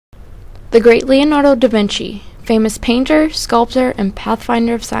The great Leonardo da Vinci, famous painter, sculptor, and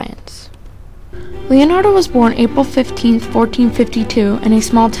pathfinder of science. Leonardo was born April 15, 1452, in a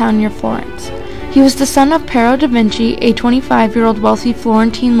small town near Florence. He was the son of Piero da Vinci, a 25-year-old wealthy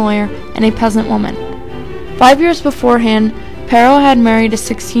Florentine lawyer, and a peasant woman. 5 years beforehand, Piero had married a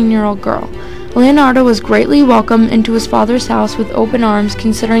 16-year-old girl. Leonardo was greatly welcomed into his father's house with open arms,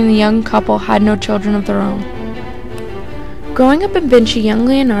 considering the young couple had no children of their own. Growing up in Vinci, young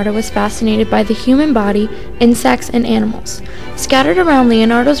Leonardo was fascinated by the human body, insects, and animals. Scattered around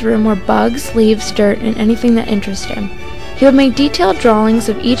Leonardo's room were bugs, leaves, dirt, and anything that interested him. He would make detailed drawings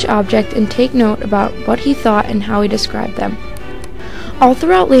of each object and take note about what he thought and how he described them. All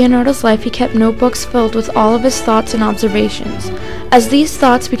throughout Leonardo's life, he kept notebooks filled with all of his thoughts and observations. As these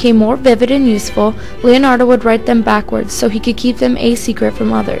thoughts became more vivid and useful, Leonardo would write them backwards so he could keep them a secret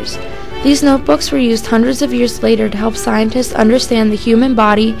from others. These notebooks were used hundreds of years later to help scientists understand the human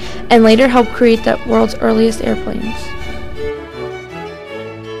body and later help create the world's earliest airplanes.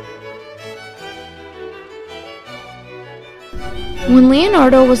 When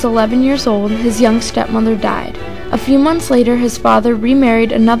Leonardo was 11 years old, his young stepmother died. A few months later, his father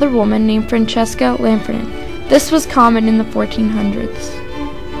remarried another woman named Francesca Lampredi. This was common in the 1400s.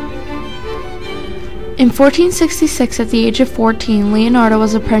 In 1466, at the age of 14, Leonardo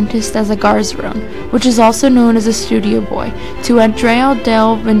was apprenticed as a garzeron, which is also known as a studio boy, to Andrea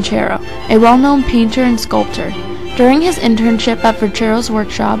del Vincero, a well-known painter and sculptor. During his internship at Vincero's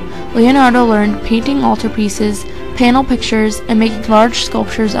workshop, Leonardo learned painting altarpieces, panel pictures, and making large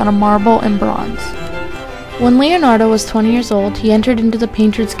sculptures out of marble and bronze. When Leonardo was 20 years old, he entered into the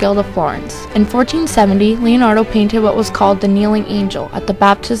Painters Guild of Florence. In 1470, Leonardo painted what was called the Kneeling Angel at the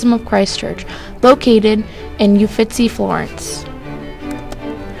Baptism of Christ Church, located in Uffizi, Florence.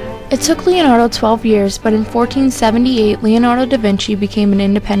 It took Leonardo 12 years, but in 1478, Leonardo da Vinci became an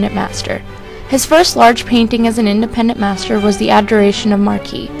independent master. His first large painting as an independent master was the Adoration of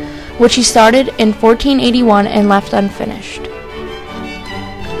Massey, which he started in 1481 and left unfinished.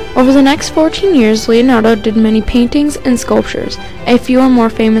 Over the next 14 years, Leonardo did many paintings and sculptures, a few are more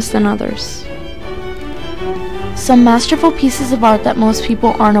famous than others. Some masterful pieces of art that most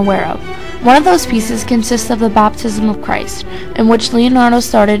people aren't aware of. One of those pieces consists of the Baptism of Christ, in which Leonardo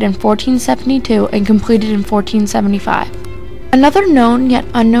started in 1472 and completed in 1475. Another known yet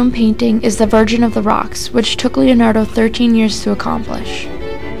unknown painting is the Virgin of the Rocks, which took Leonardo 13 years to accomplish.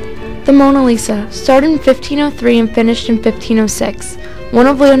 The Mona Lisa, started in 1503 and finished in 1506. One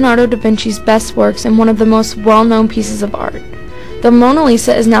of Leonardo da Vinci's best works and one of the most well-known pieces of art. The Mona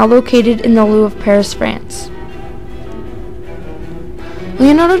Lisa is now located in the Louvre of Paris, France.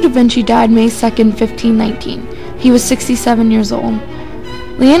 Leonardo da Vinci died May 2, 1519. He was 67 years old.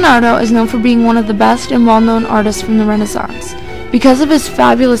 Leonardo is known for being one of the best and well-known artists from the Renaissance. Because of his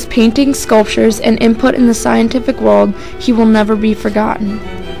fabulous paintings, sculptures, and input in the scientific world, he will never be forgotten.